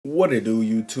What it do,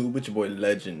 YouTube? It's your boy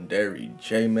Legendary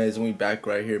J-Mez, and we back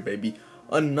right here, baby.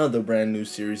 Another brand new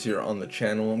series here on the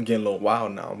channel. I'm getting a little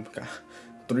wild now. I've got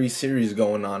 3 series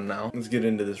going on now. Let's get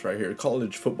into this right here.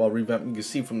 College football revamp. You can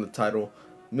see from the title,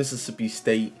 Mississippi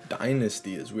State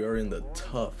Dynasty, as we are in the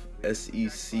tough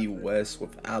SEC West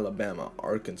with Alabama,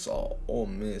 Arkansas, Ole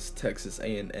Miss, Texas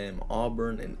A&M,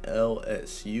 Auburn, and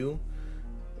LSU.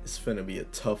 It's finna be a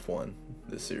tough one,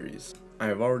 this series. I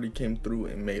have already came through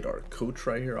and made our coach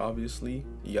right here, obviously.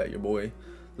 You got your boy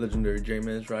Legendary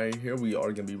J-Mez right here. We are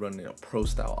going to be running a pro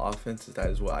style offense. That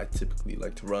is what I typically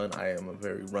like to run. I am a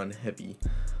very run heavy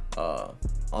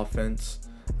offense.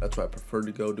 That's what I prefer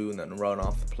to go do, and then run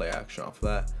off the play action off of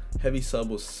that. Heavy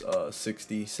sub was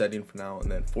 60 setting for now,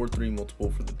 and then 4-3 multiple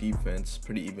for the defense.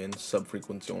 Pretty even. Sub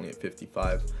frequency only at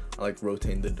 55. I like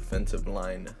rotating the defensive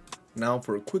line. Now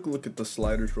for a quick look at the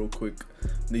sliders real quick.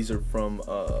 These are from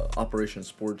Operation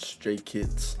Sports J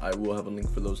Kits. I will have a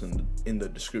link for those in the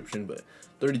description. But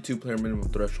 32 player minimum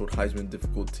threshold, Heisman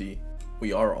difficulty.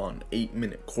 We are on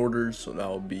 8-minute quarters, so that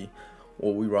will be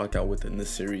what we rock out with in this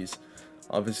series.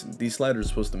 Obviously these sliders are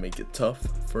supposed to make it tough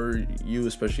for you,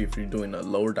 especially if you're doing a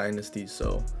lower dynasty.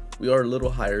 So we are a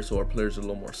little higher, so our players are a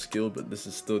little more skilled, but this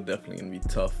is still definitely gonna be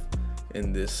tough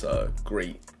in this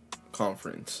great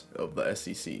conference of the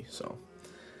SEC. So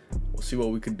we'll see what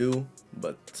we could do,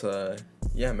 but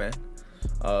yeah, man.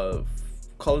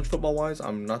 College football wise,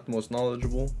 I'm not the most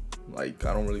knowledgeable. Like,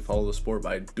 I don't really follow the sport,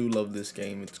 but I do love this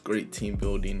game. It's great team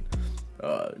building.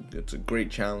 It's a great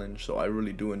challenge, so I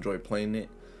really do enjoy playing it.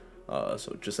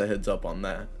 So just a heads up on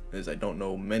that, as I don't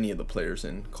know many of the players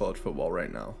in college football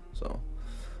right now. So,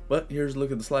 but here's a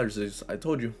look at the sliders. As I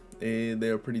told you, they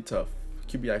are pretty tough.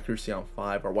 QB accuracy on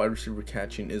 5. Our wide receiver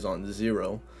catching is on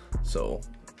 0, so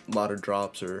a lot of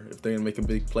drops, or if they're gonna make a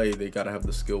big play, they gotta have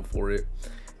the skill for it.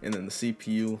 And then the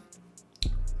CPU,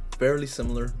 fairly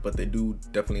similar, but they do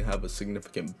definitely have a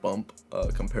significant bump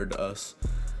compared to us.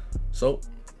 So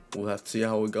we'll have to see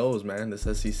how it goes, man. This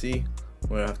SEC,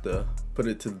 we're gonna have to put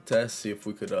it to the test, see if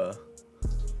we could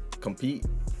compete.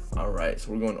 All right,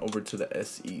 so we're going over to the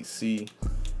SEC,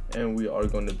 and we are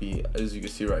going to be, as you can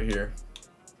see right here,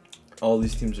 all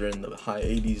these teams are in the high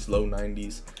 80s, low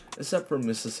 90s, except for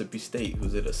Mississippi State,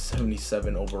 who's at a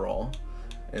 77 overall.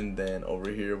 And then over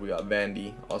here we got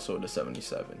Vandy, also at a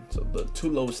 77. So the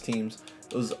two lowest teams,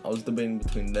 I was debating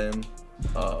between them,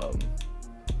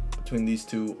 between these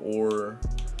two, or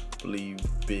I believe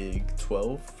Big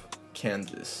 12.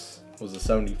 Kansas was a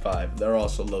 75. They're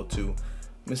also low too.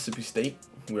 Mississippi State,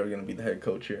 we are going to be the head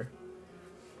coach here.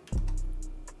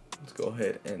 Let's go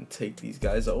ahead and take these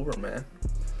guys over, man.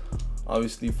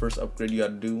 Obviously, first upgrade you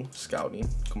gotta do, scouting.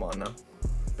 Come on now,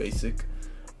 basic.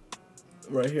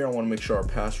 Right here, I want to make sure our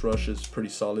pass rush is pretty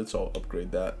solid, so I'll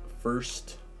upgrade that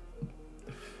first.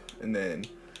 And then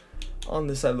on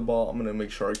this side of the ball, I'm gonna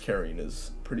make sure our carrying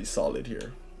is pretty solid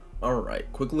here. All right,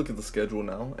 quick look at the schedule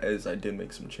now, as I did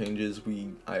make some changes.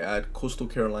 I add Coastal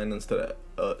Carolina instead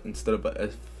of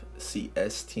a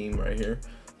FCS team right here.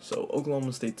 So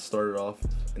Oklahoma State started off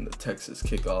in the Texas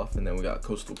kickoff, and then we got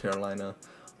Coastal Carolina,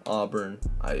 Auburn.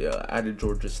 I added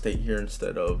Georgia State here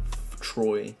instead of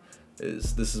Troy.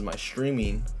 This is my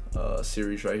streaming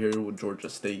series right here with Georgia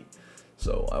State,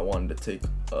 so I wanted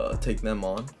to take them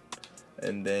on.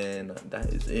 And then that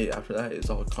is it. After that is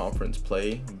all conference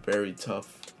play. Very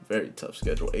tough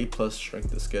schedule. A+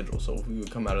 strength of schedule, so if we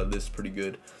would come out of this pretty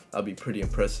good, that'd be pretty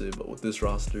impressive. But with this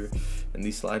roster and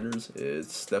these sliders,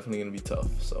 it's definitely gonna be tough,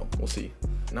 so we'll see.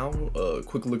 Now a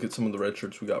quick look at some of the red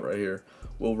shirts we got right here.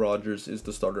 Will Rogers is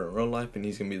the starter in real life, and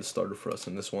he's gonna be the starter for us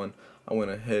in this one. I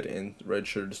went ahead and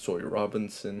redshirted Sawyer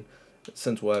Robinson,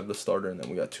 since we'll have the starter, and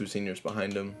then we got 2 seniors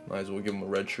behind him. Might as well give him a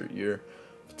redshirt year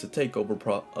to take over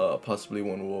possibly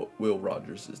when Will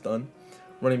Rogers is done.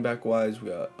 Running back wise, we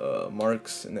got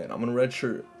Marks, and then I'm gonna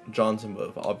redshirt Johnson, but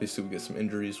if obviously we get some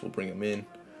injuries, we'll bring him in.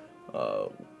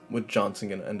 With Johnson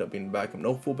gonna end up being backup.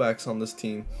 No fullbacks on this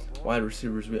team. Wide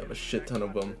receivers, we have a shit ton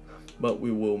of them, but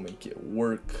we will make it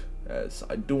work, as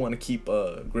I do want to keep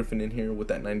Griffin in here with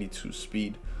that 92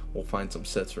 speed. We'll find some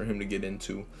sets for him to get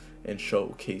into and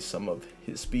showcase some of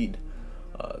his speed.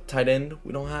 Tight end,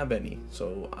 we don't have any,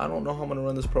 so I don't know how I'm gonna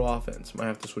run this pro offense. Might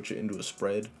have to switch it into a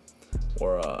spread,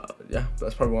 or yeah,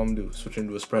 that's probably what I'm gonna do, switch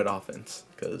into a spread offense,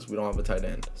 because we don't have a tight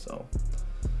end, so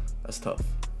that's tough.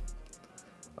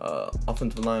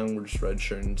 Offensive line, we're just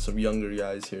redshirting some younger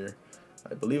guys here.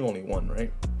 I believe only 1,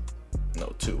 right?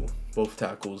 No, 2. Both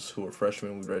tackles who are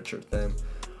freshmen, we redshirt them.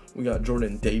 We got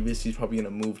Jordan Davis. He's probably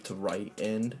gonna move to right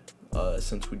end,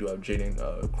 since we do have Jaden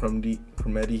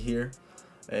Cromedy here.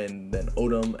 And then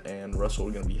Odom and Russell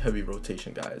are going to be heavy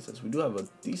rotation guys, as we do have a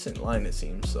decent line, it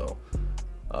seems. So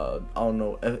I don't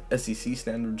know, SEC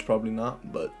standards probably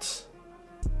not, but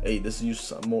hey, this is used to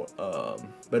some more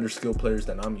better skill players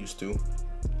than I'm used to.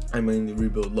 I mainly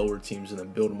rebuild lower teams and then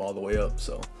build them all the way up,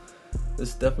 so this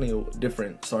is definitely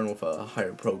different starting with a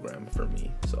higher program for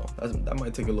me. So that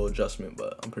might take a little adjustment,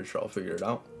 but I'm pretty sure I'll figure it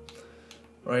out.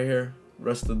 Right here,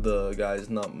 rest of the guys,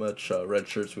 not much red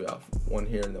shirts. We have one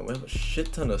here, and then we have a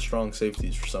shit ton of strong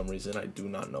safeties for some reason. I do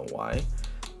not know why,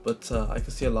 but I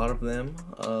can see a lot of them,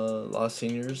 a lot of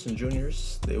seniors and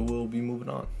juniors, they will be moving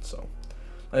on. So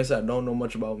like I said, I don't know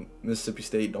much about Mississippi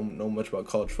State, don't know much about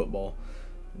college football.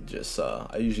 Just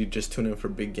I usually just tune in for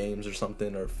big games or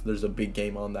something, or if there's a big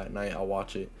game on that night, I'll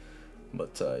watch it.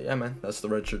 But yeah, man, that's the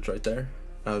red shirts right there.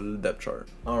 Now the depth chart.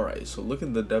 Alright, so look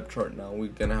at the depth chart now. We're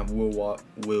gonna have Will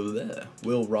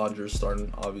Rogers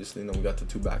starting, obviously, and then we got the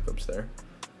 2 backups there.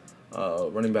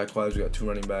 Running back wise, we got 2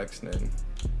 running backs, and then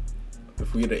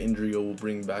if we get an injury, we'll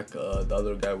bring back the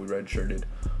other guy we redshirted.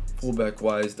 Fullback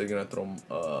wise, they're gonna throw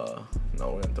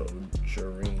no, we're gonna throw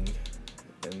Jareen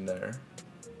in there.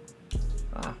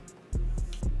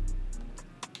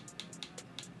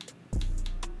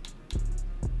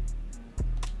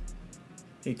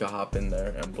 He could hop in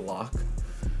there and block.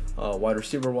 Wide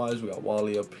receiver wise, we got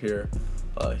Wally up here,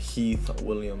 Heath,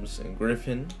 Williams, and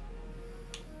Griffin.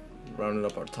 Rounding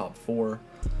up our top 4.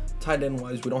 Tight end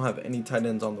wise, we don't have any tight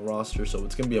ends on the roster, so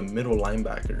it's gonna be a middle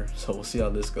linebacker. So we'll see how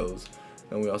this goes.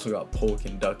 And we also got Polk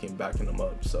and Ducking backing them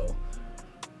up. So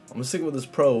I'm gonna stick with this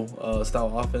pro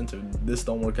style offense. If this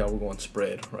don't work out, we're going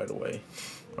spread right away,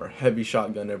 or heavy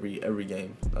shotgun every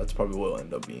game. That's probably what it'll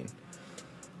end up being.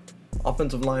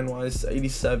 Offensive line wise,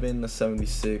 87, a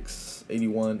 76,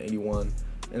 81, 81,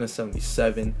 and a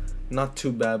 77. Not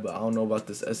too bad, but I don't know about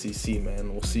this SEC,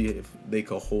 man. We'll see if they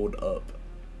could hold up.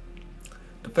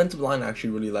 Defensive line I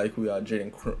actually really like. We got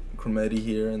Jaden Crometti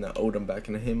here, and then Odom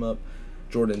backing him up.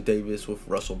 Jordan Davis with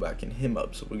Russell backing him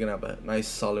up. So we're gonna have a nice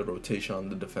solid rotation on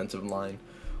the defensive line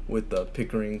with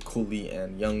Pickering, Cooley,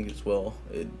 and Young as well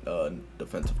at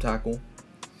defensive tackle.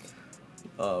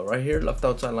 Right here, left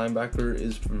outside linebacker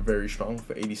is very strong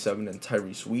for 87, and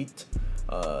Tyrese Wheat,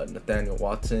 Nathaniel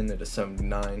Watson at a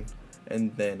 79,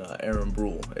 and then Aaron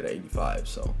Brule at 85.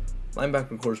 So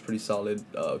linebacker core is pretty solid.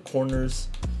 Corners,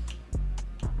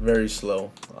 very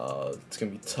slow. It's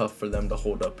gonna be tough for them to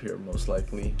hold up here, most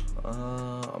likely.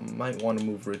 I might want to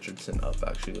move Richardson up.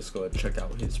 Actually, let's go ahead and check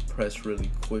out his press really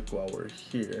quick while we're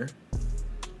here.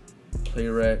 Play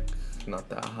rec, not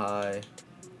that high.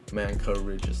 Man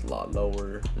coverage is a lot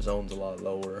lower. Zone's a lot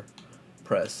lower.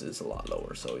 Press is a lot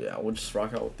lower. So yeah, we'll just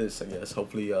rock out with this, I guess.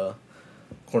 Hopefully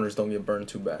corners don't get burned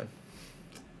too bad.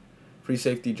 Free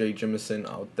safety Jay Jemison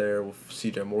out there with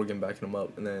CJ Morgan backing him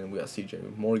up, and then we got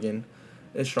CJ Morgan.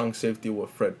 And strong safety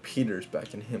with Fred Peters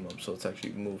backing him up. So let's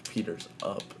actually move Peters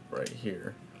up right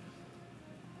here,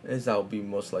 as that will be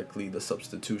most likely the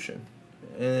substitution.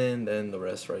 And then the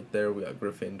rest right there, we got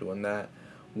Griffin doing that.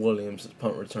 Williams is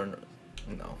punt returner.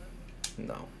 No.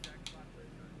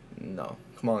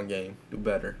 Come on, game. Do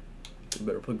better. You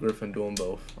better put Griffin doing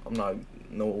both. I'm not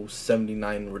no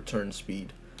 79 return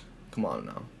speed. Come on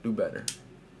now. Do better.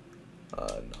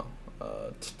 No.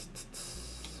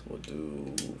 We'll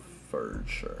do Ferg,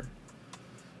 sure.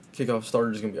 Kickoff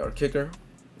starter is going to be our kicker,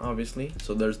 obviously.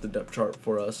 So there's the depth chart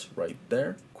for us right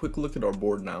there. Quick look at our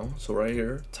board now. So right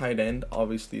here, tight end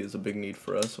obviously is a big need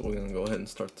for us. So we're going to go ahead and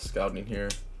start the scouting here.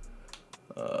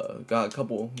 Got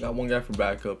one guy for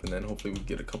backup, and then hopefully we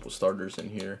get a couple starters in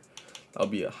here. That'll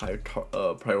be a high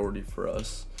priority for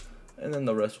us, and then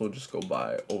the rest will just go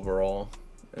by overall.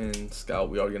 And scout,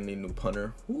 we are gonna need a new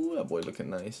punter. Ooh, that boy looking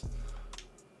nice.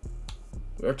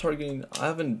 We are targeting. I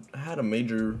haven't had a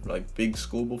major big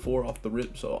school before off the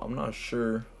rip, so I'm not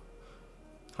sure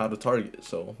how to target.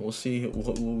 So we'll see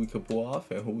what we could pull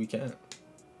off and who we can't.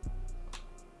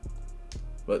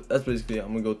 But that's basically it.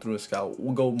 I'm going to go through a scout.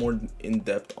 We'll go more in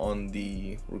depth on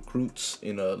the recruits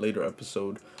in a later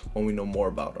episode when we know more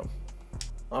about them.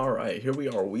 Alright, here we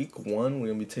are, week 1. We're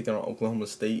going to be taking on Oklahoma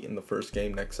State in the first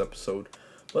game next episode.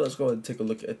 But let's go ahead and take a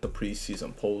look at the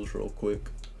preseason polls real quick.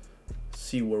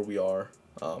 See where we are.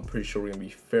 I'm pretty sure we're going to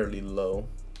be fairly low.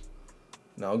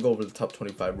 Now I'll go over the top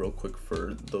 25 real quick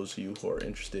for those of you who are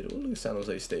interested. We'll look at San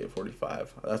Jose State at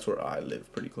 45. That's where I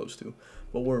live, pretty close to.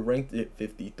 But we're ranked at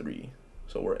 53.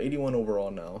 So we're 81 overall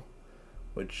now,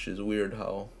 which is weird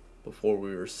how before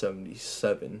we were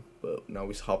 77, but now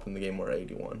we hop in the game, we're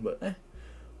 81. But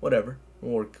whatever,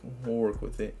 we'll work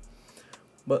with it.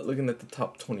 But looking at the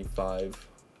top 25,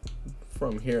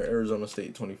 from here, Arizona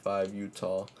State 25,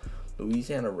 Utah,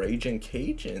 Louisiana Raging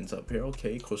Cajuns up here.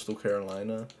 Okay, Coastal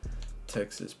Carolina,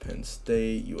 Texas, Penn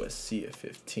State, USC at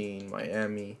 15,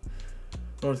 Miami,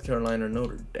 North Carolina,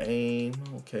 Notre Dame,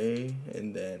 okay,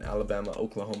 and then Alabama,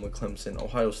 Oklahoma, Clemson,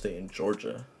 Ohio State, and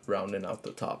Georgia rounding out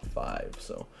the top 5.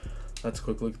 So that's a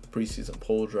quick look at the preseason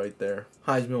polls right there.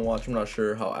 Heisman watch, I'm not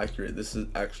sure how accurate this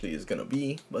is gonna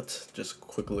be, but just a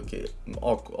quick look at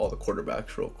all the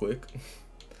quarterbacks real quick.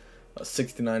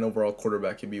 69 overall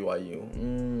quarterback at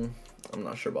BYU. I'm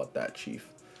not sure about that, Chief.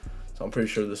 So I'm pretty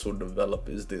sure this will develop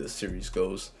as the series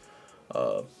goes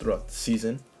throughout the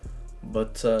season.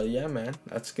 But yeah, man,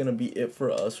 that's gonna be it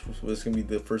for us. It's gonna be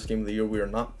the first game of the year. We are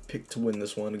not picked to win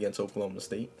this one against Oklahoma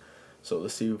State, so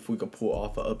let's see if we can pull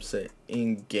off an upset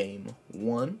in game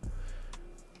 1.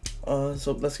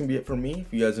 So that's gonna be it for me.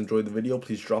 If you guys enjoyed the video,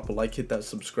 please drop a like, hit that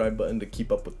subscribe button to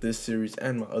keep up with this series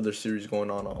and my other series going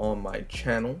on my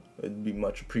channel. It'd be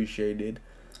much appreciated.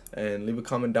 And leave a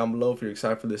comment down below if you're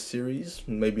excited for this series,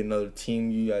 maybe another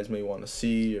team you guys may want to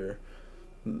see, or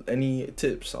any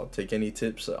tips. I'll take any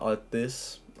tips at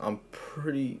this.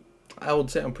 I would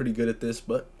say I'm pretty good at this,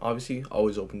 but obviously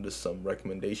always open to some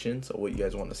recommendations of what you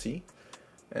guys want to see.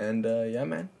 And yeah,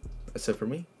 man, that's it for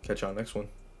me. Catch y'all next one.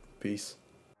 Peace.